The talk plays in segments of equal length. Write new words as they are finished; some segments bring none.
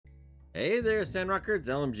Hey there, Sandrockers,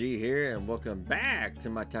 LMG here, and welcome back to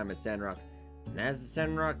My Time at Sandrock. And as the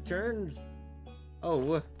Sandrock turns,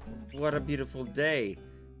 oh, what a beautiful day.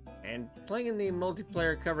 And playing the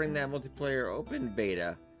multiplayer, covering that multiplayer open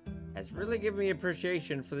beta, has really given me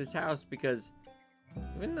appreciation for this house, because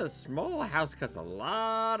even the small house costs a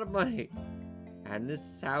lot of money. And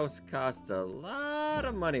this house costs a lot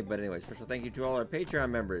of money. But anyway, special thank you to all our Patreon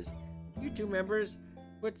members, YouTube members,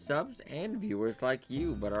 with subs and viewers like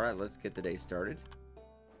you. But alright, let's get the day started.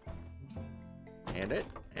 And it.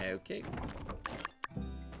 Okay.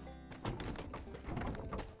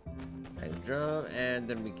 And drum, and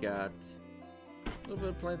then we got a little bit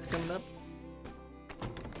of plants coming up.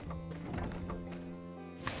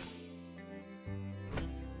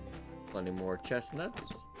 Plenty more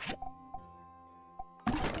chestnuts.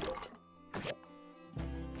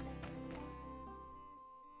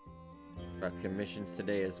 Got commissions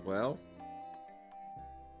today as well.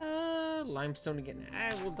 Limestone again.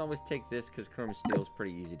 I will always take this because chrome steel is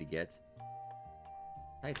pretty easy to get.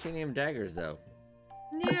 Titanium daggers though.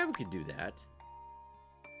 Yeah, we could do that.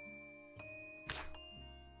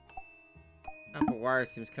 Copper wire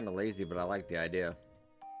seems kind of lazy, but I like the idea.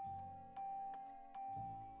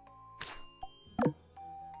 I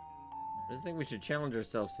just think we should challenge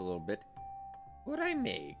ourselves a little bit. What would I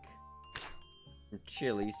make? Some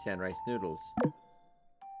chili sand rice noodles.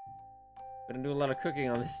 Gonna do a lot of cooking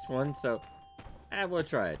on this one, so we'll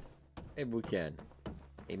try it. Maybe we can.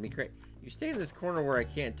 Hey, Mikra, you stay in this corner where I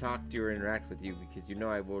can't talk to you or interact with you because you know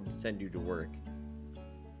I will send you to work.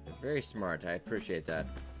 You're very smart. I appreciate that.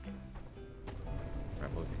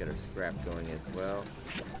 Alright, let's get our scrap going as well.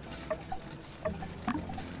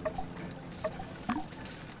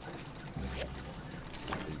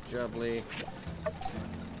 Jubbly.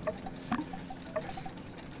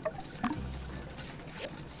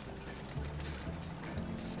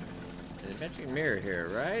 Magic mirror here,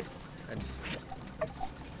 right?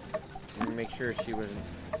 Let me make sure she wasn't.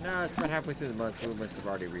 No, it's about halfway through the month, so we must have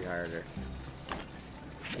already rehired her.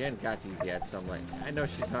 She hadn't got these yet, so I'm like, I know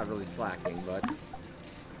she's not really slacking, but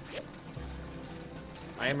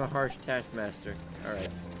I am a harsh taskmaster. Alright.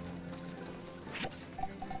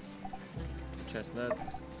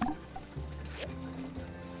 Chestnuts.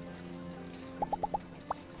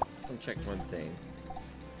 Let me check one thing.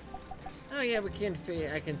 Oh yeah, we can feed.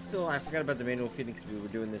 I forgot about the manual feeding because we were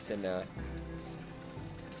doing this in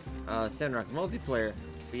Sandrock multiplayer.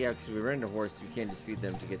 But yeah, because we ran a horse, we can't just feed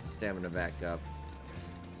them to get the stamina back up.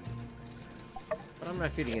 But I'm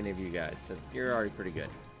not feeding any of you guys, so you're already pretty good.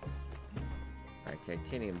 Alright,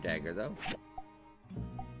 titanium dagger though.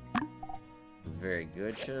 Very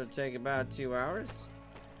good. Should take about 2 hours.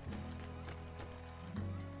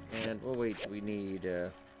 And we'll wait. We need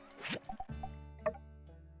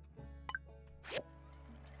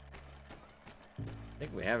I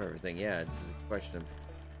think we have everything, yeah, it's just a question of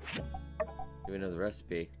do we know the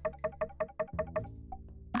recipe.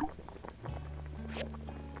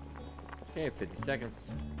 Okay, 50 seconds.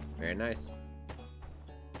 Very nice.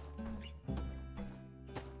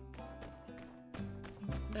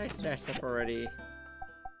 Nice stashed up already.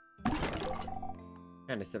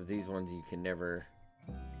 Kind of stuff, these ones you can never.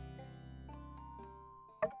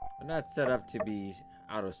 They're not set up to be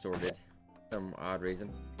auto-sorted for some odd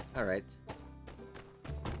reason. Alright.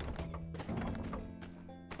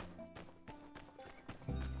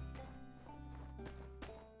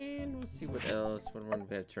 And we'll see what else. What one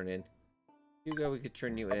we have to turn in? Hugo, we could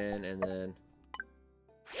turn you in, and then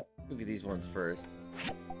look at these ones first.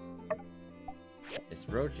 Miss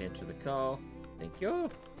Roach, answer the call. Thank you.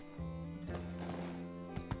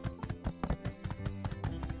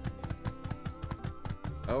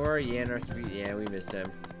 Oh, our Yanner Sweet. Yeah, we miss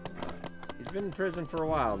him. He's been in prison for a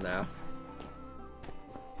while now.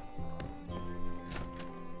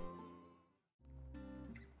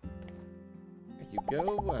 Thank you,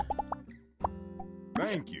 go.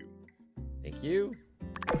 Thank you. Thank you.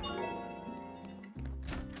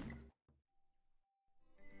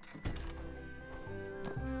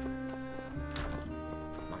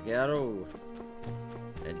 Macchiato.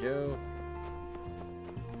 And Joe.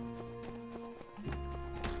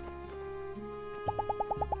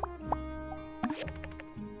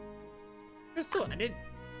 Crystal,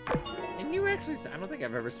 and you actually, I don't think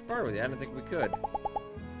I've ever sparred with you. I don't think we could.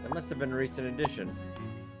 That must have been a recent addition.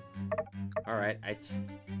 Alright,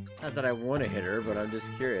 not that I want to hit her, but I'm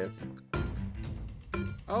just curious.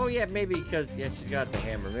 Oh yeah, maybe because, yeah, she's got the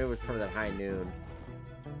hammer. Maybe it was part of that high noon.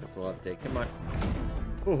 This will update. Come on.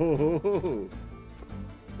 Oh,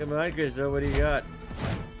 come on, Crystal, what do you got?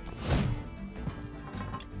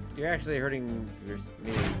 You're actually hurting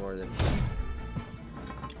me more than...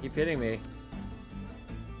 Keep hitting me.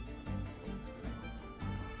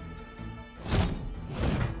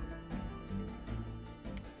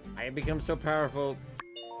 I become so powerful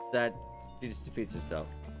that she just defeats herself.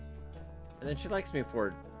 And then she likes me for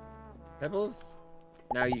it. Pebbles?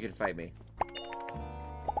 Now you can fight me.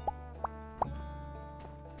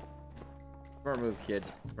 Smart move, kid.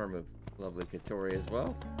 Smart move. Lovely Katori as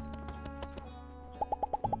well.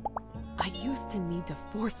 I used to need to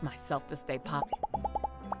force myself to stay pop.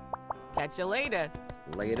 Catch you later.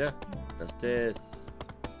 Later. Justice.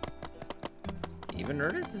 Even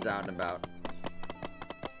Ernest is out and about.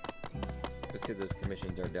 Let's see if those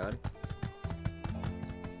commissions are done.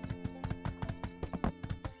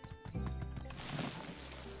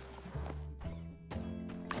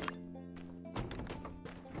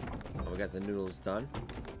 Oh, we got the noodles done.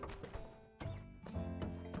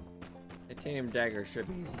 Titanium dagger should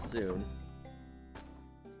be soon.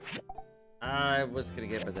 I was gonna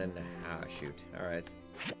get, but then shoot. All right.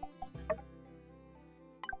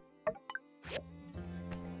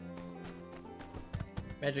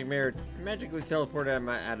 Magic mirror magically teleported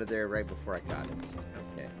out of there right before I got it.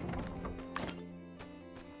 Okay.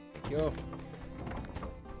 Thank you.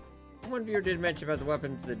 One viewer did mention about the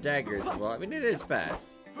weapons, the daggers. Well, I mean, it is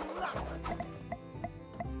fast.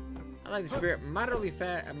 I like the spirit, moderately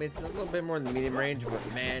fast. I mean, it's a little bit more in the medium range,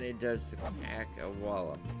 but man, it does pack a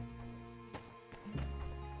wallop.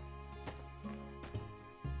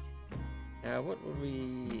 What would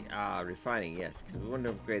we... refining, yes, because we want to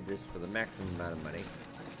upgrade this for the maximum amount of money.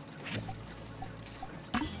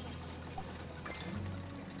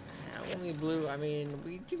 Only blue, I mean,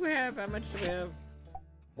 we do have... How much do we have?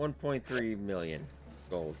 1.3 million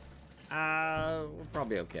gold. We're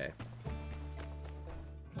probably okay.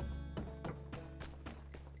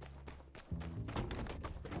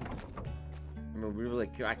 I mean, we really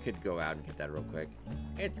could, I could go out and get that real quick.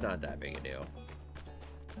 It's not that big a deal.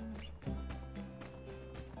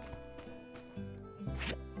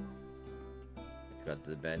 Let's go to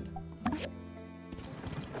the bend.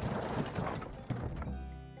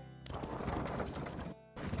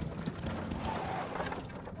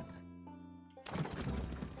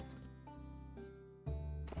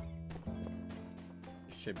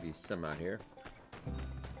 There should be some out here.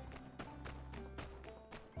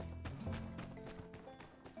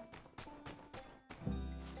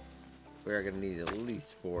 We're gonna need at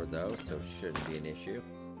least 4 though, so it shouldn't be an issue.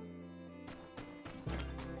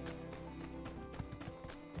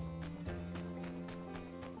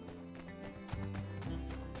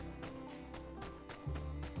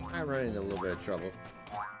 I run into a little bit of trouble.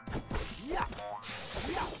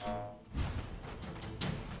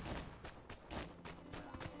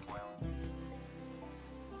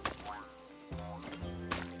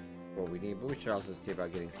 What we need, but we should also see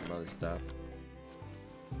about getting some other stuff.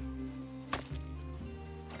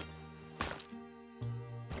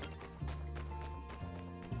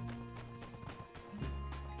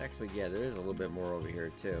 Actually, yeah, there is a little bit more over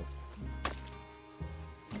here too.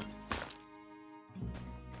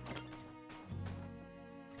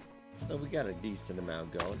 So we got a decent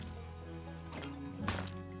amount going.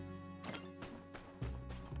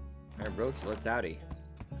 Alright, Roach, let's outie.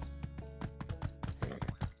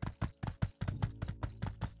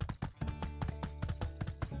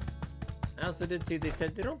 I also did see they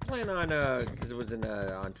said they don't plan on, because it was in,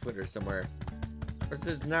 on Twitter somewhere.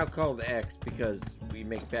 It's now called X because we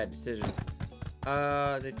make bad decisions.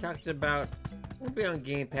 They talked about, won't be on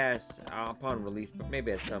Game Pass upon release, but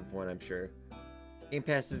maybe at some point, I'm sure. Game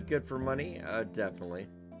Pass is good for money, definitely.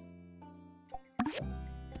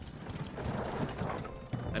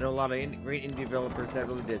 I know a lot of great indie developers that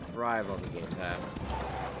really did thrive on the Game Pass.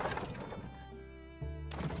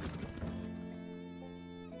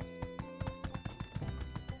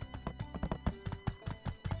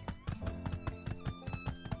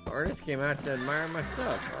 Ernest came out to admire my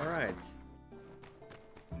stuff. Alright.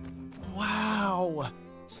 Wow!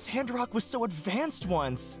 Sandrock was so advanced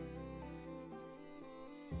once!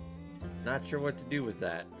 Not sure what to do with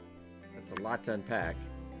that. That's a lot to unpack.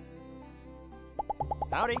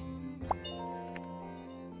 Howdy!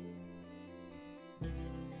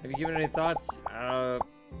 Have you given any thoughts?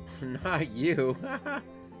 Not you.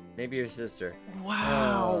 Maybe your sister.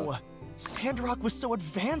 Wow! Sandrock was so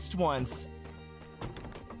advanced once!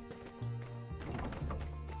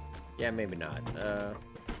 Yeah, maybe not.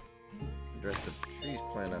 Address the trees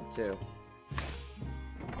plant up too.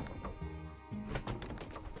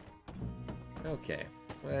 Okay,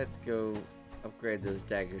 let's go upgrade those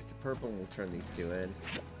daggers to purple and we'll turn these 2 in.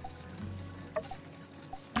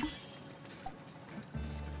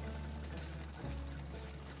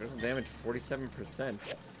 Critical damage 47%.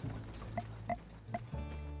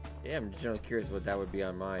 Yeah, I'm just really curious what that would be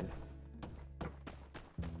on mine.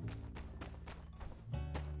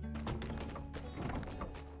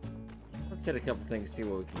 Let's hit a couple things, see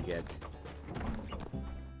what we can get.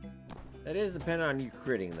 That is dependent on you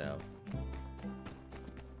critting, though.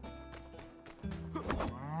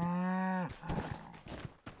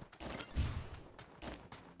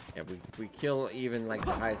 Yeah, we kill even like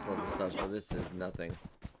the highest level stuff, so this is nothing.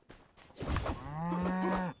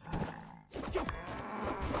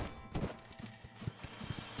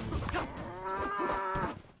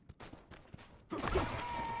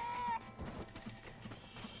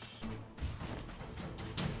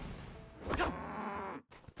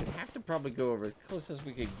 Probably go over. The closest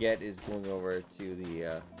we could get is going over to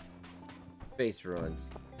the base ruins.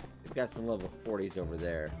 We've got some level 40s over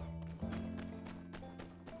there.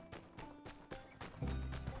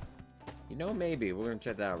 You know, maybe we're gonna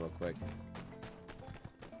check that out real quick.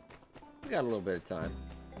 We got a little bit of time.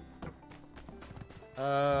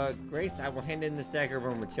 Grace, I will hand in this dagger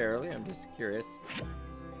momentarily. I'm just curious.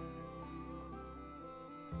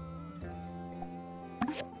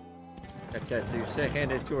 That's it. So you say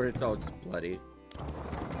hand it to her, it's all just bloody.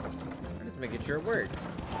 I'm just making sure it works.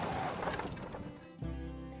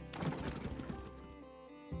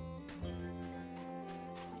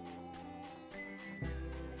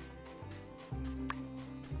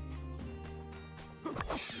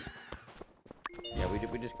 Yeah,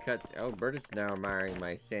 we just cut. Oh, Bert is now admiring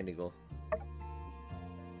my sand eagle.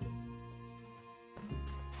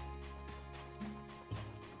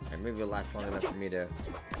 And maybe it'll last long enough for me to.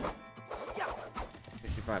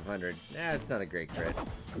 500. Nah, it's not a great crit.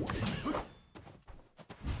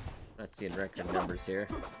 Not seeing record numbers here.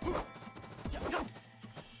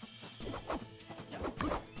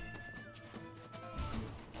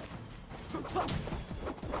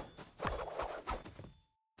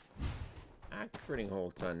 Not critting a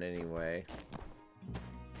whole ton anyway.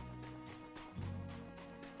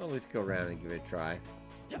 I'll at least go around and give it a try.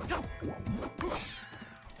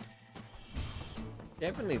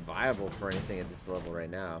 Definitely viable for anything at this level right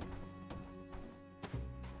now.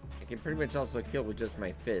 I can pretty much also kill with just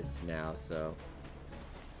my fists now, so.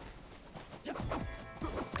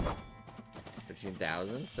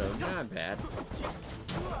 15,000, so not bad.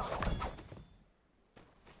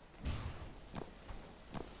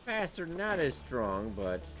 Faster, not as strong,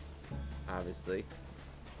 but obviously.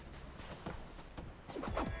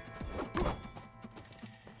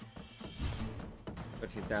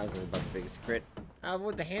 15,000 is about the biggest crit.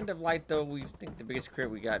 With the Hand of Light, though, we think the biggest crit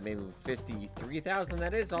we got maybe 53,000.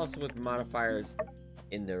 That is also with modifiers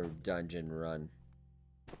in their dungeon run.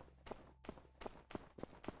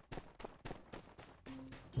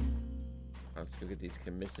 Let's go get these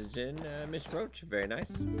commissions in. Miss Roach, very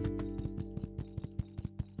nice.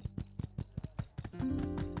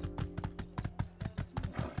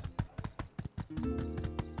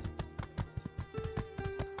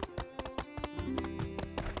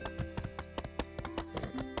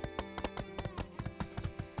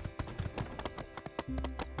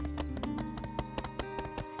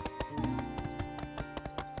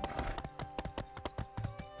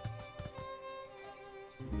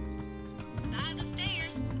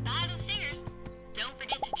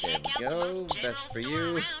 There we go. Best for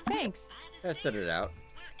you. Thanks. Let's set it out.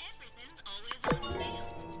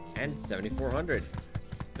 And 7,400.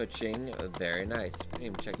 Kuching, very nice. We didn't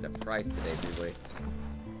even check the price today, did we?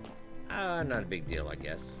 Not a big deal, I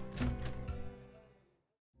guess.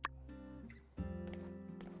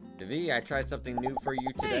 Devi, I tried something new for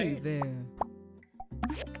you today. Hey there.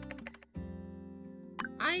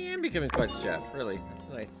 I am becoming quite the chef, really. That's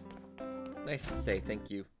nice. Nice to say thank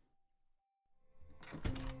you.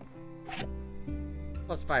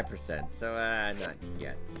 Plus 5%, so not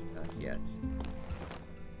yet. Not yet.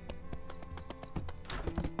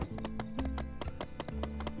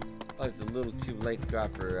 Oh, it's a little too late to go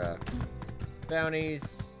out for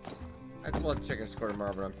bounties. I will check our score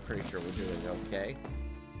tomorrow, but I'm pretty sure we're doing okay.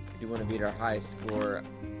 We do want to beat our highest score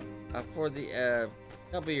for the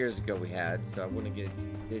couple years ago we had, so I wouldn't get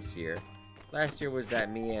it this year. Last year was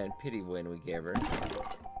that Mia and Pity win we gave her.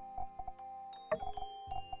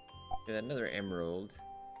 Get another emerald.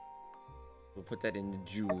 We'll put that in the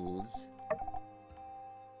jewels.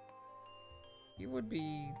 You would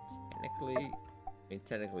be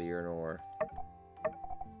technically you're an ore.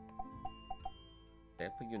 Yeah, I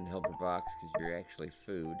put you in the helper box because you're actually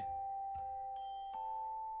food.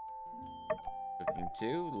 Cooking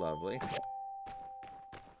 2, lovely.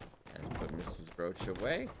 And put Mrs. Roach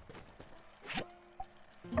away.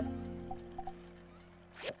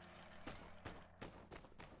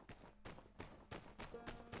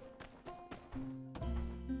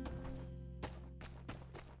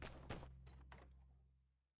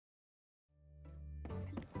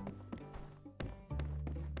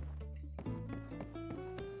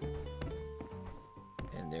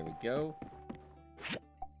 There we go.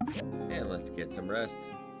 And let's get some rest.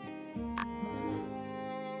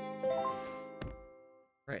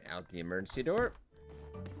 Right, out the emergency door.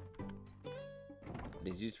 It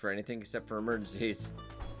is used for anything except for emergencies.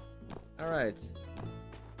 Alright.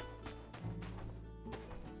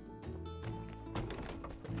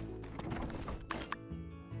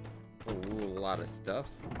 Ooh, a lot of stuff.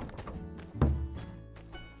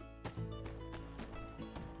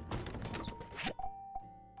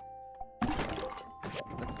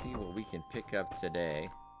 Let's see what we can pick up today.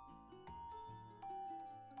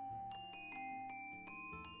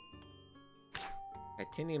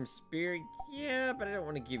 Titanium spear, yeah, but I don't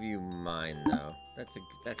want to give you mine though.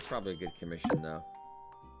 That's probably a good commission though.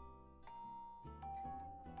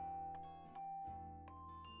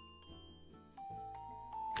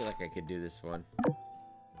 I feel like I could do this one.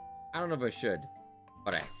 I don't know if I should,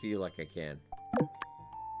 but I feel like I can.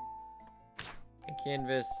 And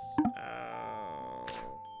canvas,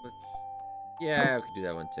 yeah, I could do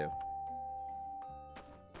that one too.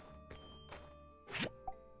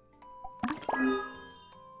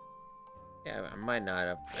 Yeah, I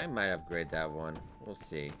might upgrade that one. We'll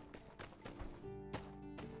see.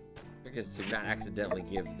 Because to not accidentally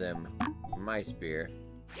give them my spear.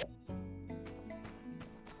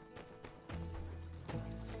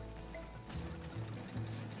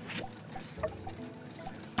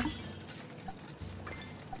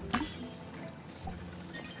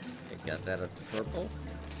 Okay, got that up to purple.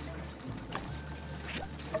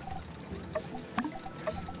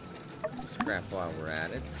 Scrap while we're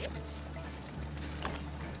at it.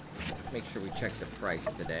 Make sure we check the price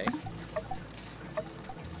today.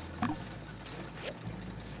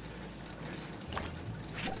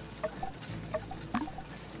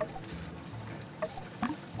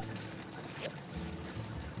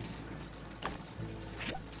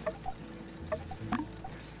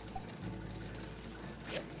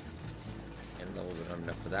 And a little bit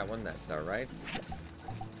enough for that one, that's alright.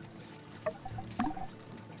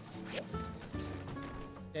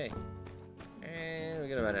 Okay. And we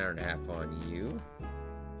got about an hour and a half on you.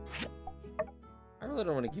 I really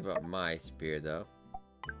don't want to give up my spear, though.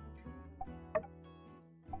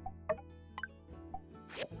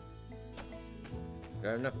 Do I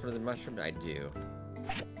have enough for the mushrooms? I do.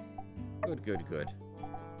 Good, good, good.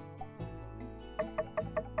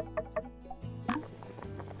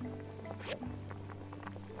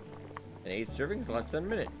 And 8 servings, less than a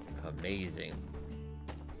minute. Amazing.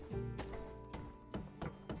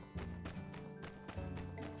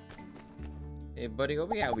 Hey, buddy,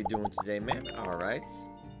 Obi, how we doing today, man? All right.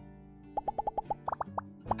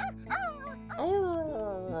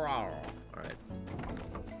 All right.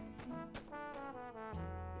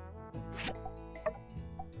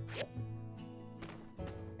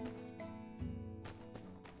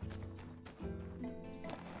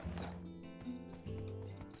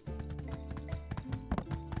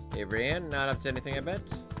 Hey, Brienne, not up to anything, I bet.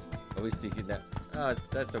 At least you can. Oh,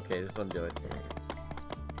 that's okay. Just let him do it.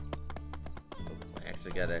 I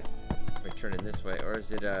gotta return it this way, or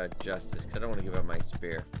is it justice? Because I don't want to give up my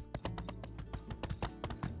spear.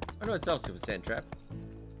 Oh no, it's also a sand trap.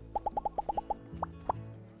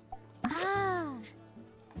 Ah.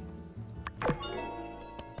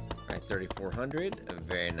 Alright, 3,400.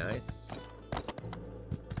 Very nice.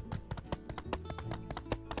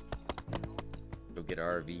 Go get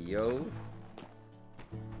RVO.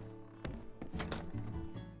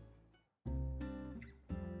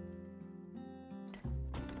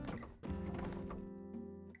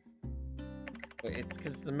 It's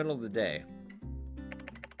because it's the middle of the day.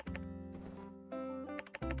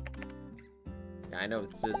 Yeah, I know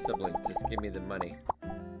it's just siblings. Just give me the money.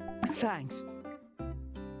 Thanks.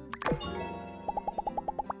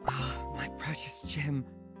 My precious gem.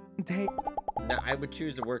 Now, I would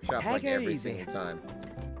choose the workshop like Take it every easy. single time.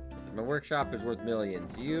 My workshop is worth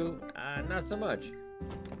millions. You, not so much.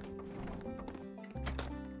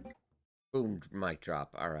 Boom, mic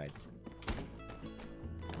drop. All right.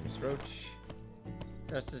 Miss Roach.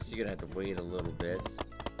 Justice, you're gonna have to wait a little bit.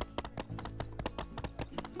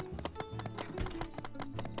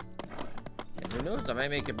 And who knows, I might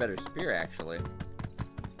make a better spear, actually.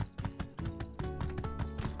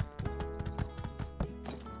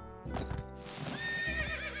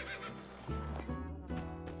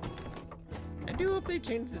 I do hope they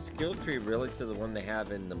change the skill tree really to the one they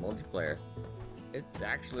have in the multiplayer. It's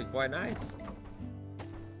actually quite nice.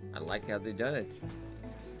 I like how they've done it.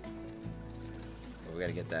 We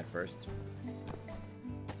gotta get that first.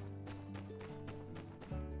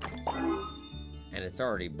 And it's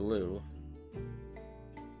already blue.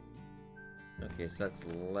 Okay, so that's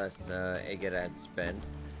less egg I had to spend.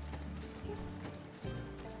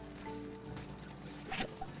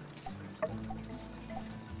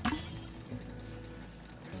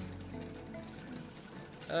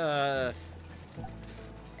 Yeah,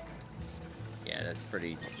 that's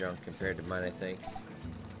pretty junk compared to mine, I think.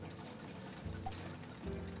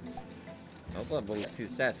 Oh, but let's see the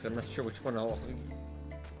stats. I'm not sure which one I'll...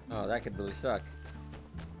 Oh, that could really suck.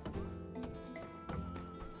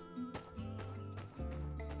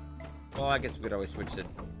 Well, I guess we could always switch to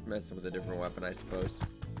messing with a different weapon, I suppose.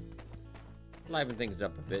 Liven things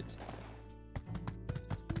up a bit.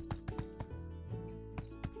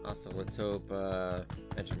 Also, let's hope,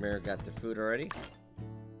 Benjamin got the food already.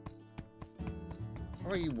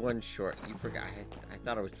 Or are you one short? You forgot. I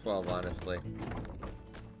thought it was 12, honestly.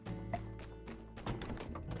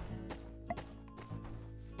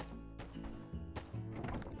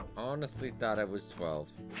 Honestly thought it was 12.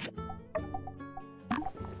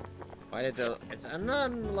 Why did the... It's an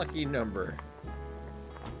unlucky number.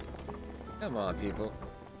 Come on, people.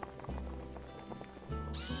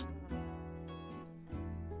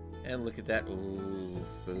 And look at that. Ooh,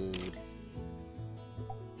 food.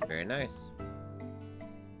 Very nice.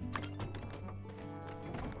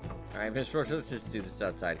 Alright, Miss Roach, let's just do this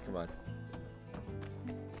outside. Come on.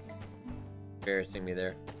 Embarrassing me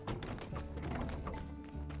there.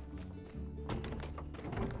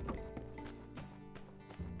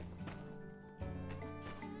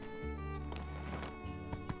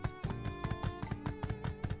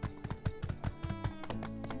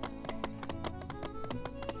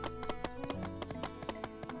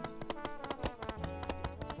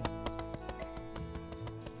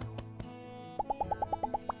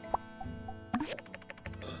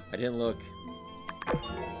 I didn't look.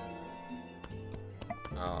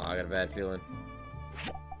 Oh, I got a bad feeling.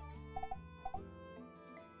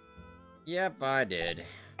 Yep, I did.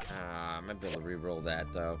 I might be able to re-roll that,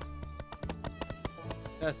 though.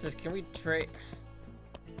 Justice, can we trade...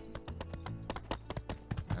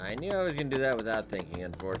 I knew I was gonna do that without thinking,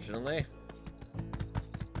 unfortunately.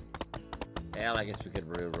 Well, I guess we could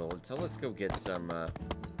re-roll it. So let's go get some,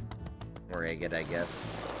 more agate, I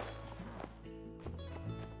guess.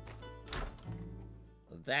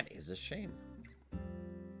 That is a shame.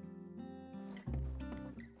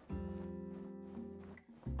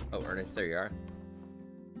 Oh, Ernest, there you are.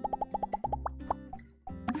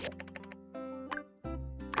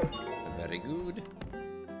 Very good.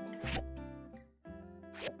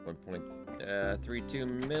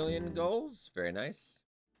 1.32 million goals. Very nice.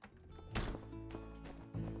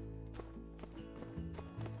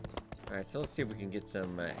 Alright, so let's see if we can get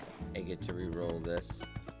some agate to re-roll this.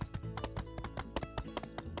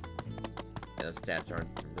 Yeah, those stats aren't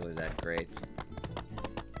really that great.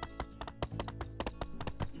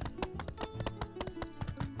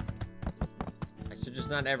 I should just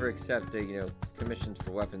not ever accept, commissions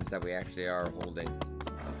for weapons that we actually are holding.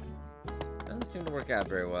 Doesn't seem to work out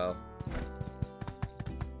very well.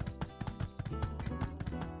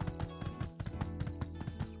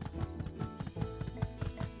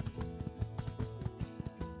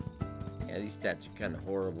 Yeah, these stats are kind of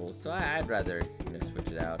horrible, so I'd rather,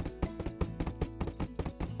 switch it out.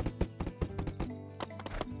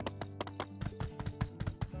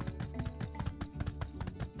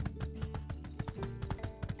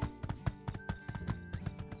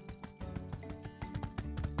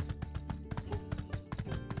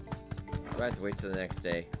 I have to wait till the next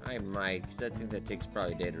day. I might, because I think that takes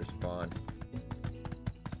probably a day to respond.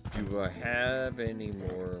 Do I have any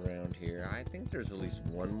more around here? I think there's at least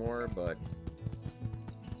one more, but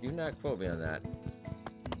do not quote me on that.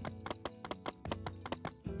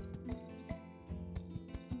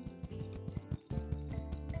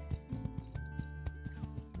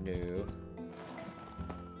 No.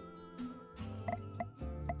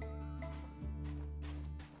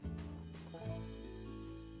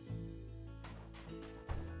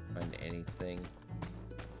 Anything.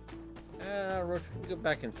 Roach, we can go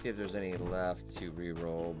back and see if there's any left to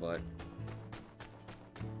re-roll, but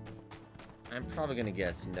I'm probably gonna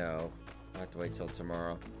guess no. I'll have to wait till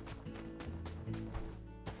tomorrow.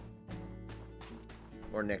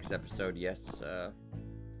 Or next episode, yes.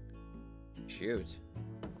 Shoot.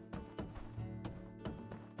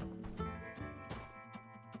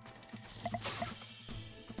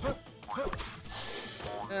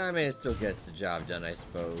 I mean, it still gets the job done, I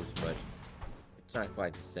suppose, but it's not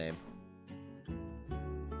quite the same.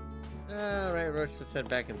 Alright, Roach, let's head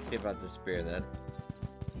back and see about the spear then.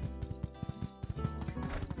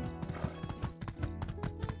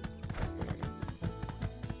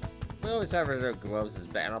 We always have our gloves as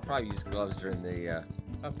bad, and I'll probably use gloves during the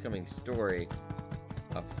upcoming story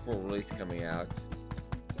of full release coming out.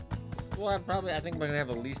 Well, I think we're gonna have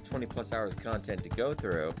at least 20 plus hours of content to go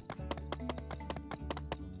through.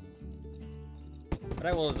 But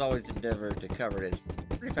I will, as always, endeavor to cover it as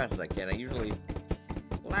pretty fast as I can. I usually...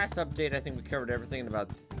 Last update, I think we covered everything in about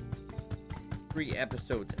 3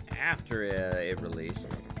 episodes after it released.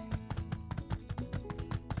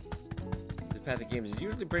 The Path of Games is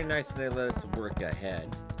usually pretty nice and they let us work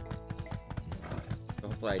ahead. So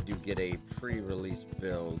hopefully I do get a pre-release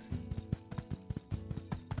build.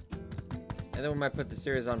 And then we might put the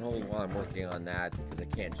series on hold while I'm working on that, because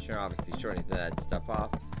I can't obviously show anything of that stuff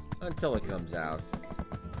off until it comes out.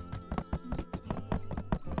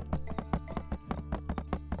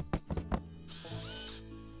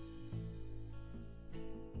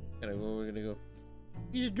 We're gonna go.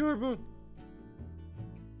 He's adorable.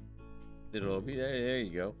 Little Obi, there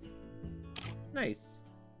you go. Nice.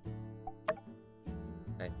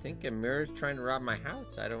 I think Amira's trying to rob my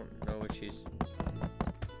house. I don't know what she's...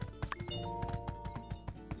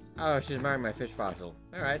 Oh, she's admiring my fish fossil.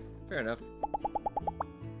 Alright, fair enough.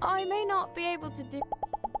 I may not be able to do...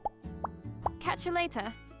 Catch you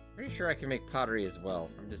later. Pretty sure I can make pottery as well.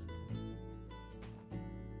 I'm just...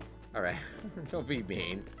 Alright, don't be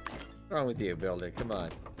mean. What's wrong with you, builder? Come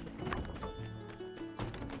on.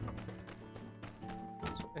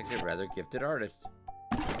 Actually, a rather gifted artist.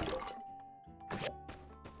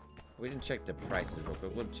 We didn't check the prices real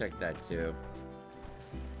quick. We'll check that too.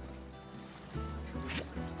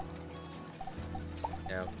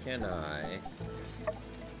 Now, can I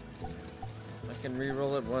can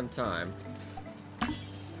re-roll it one time.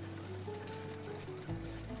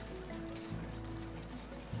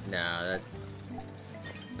 Nah, that's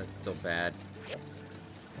still bad.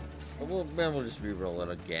 But we'll just re-roll it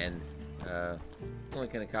again. It's only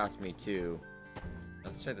gonna cost me 2.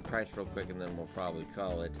 Let's check the price real quick and then we'll probably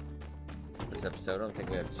call it this episode. I don't think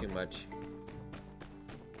we have too much.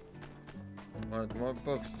 One of the more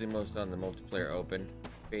books, the most on the multiplayer open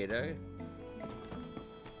beta.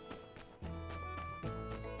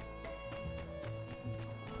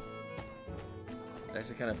 It's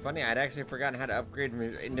actually kind of funny. I'd actually forgotten how to upgrade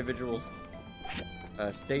individual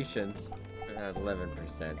stations. At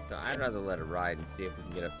 11%, so I'd rather let it ride and see if we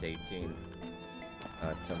can get up to 18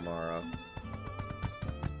 tomorrow.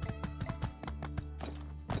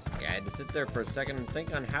 Yeah, I had to sit there for a second and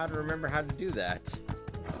think on how to remember how to do that.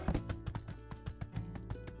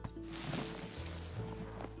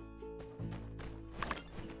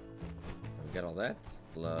 We got all that.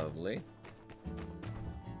 Lovely.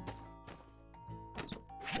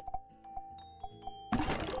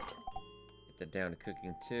 Get that down to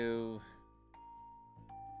cooking too.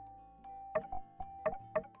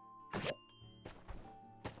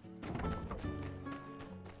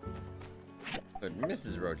 Put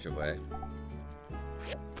Mrs. Roach away.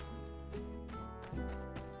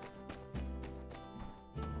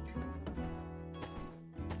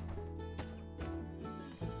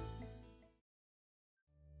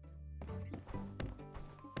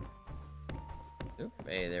 Oop,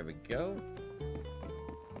 hey, there we go.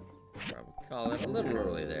 Probably call it a little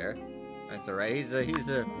early there. That's alright. He's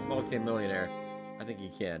a multi-millionaire. I think he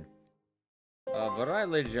can. Alright,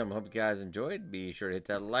 ladies and gentlemen, hope you guys enjoyed. Be sure to hit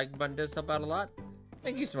that like button, does help out a lot.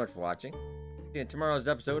 Thank you so much for watching. See you in tomorrow's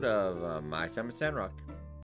episode of My Time at Sandrock.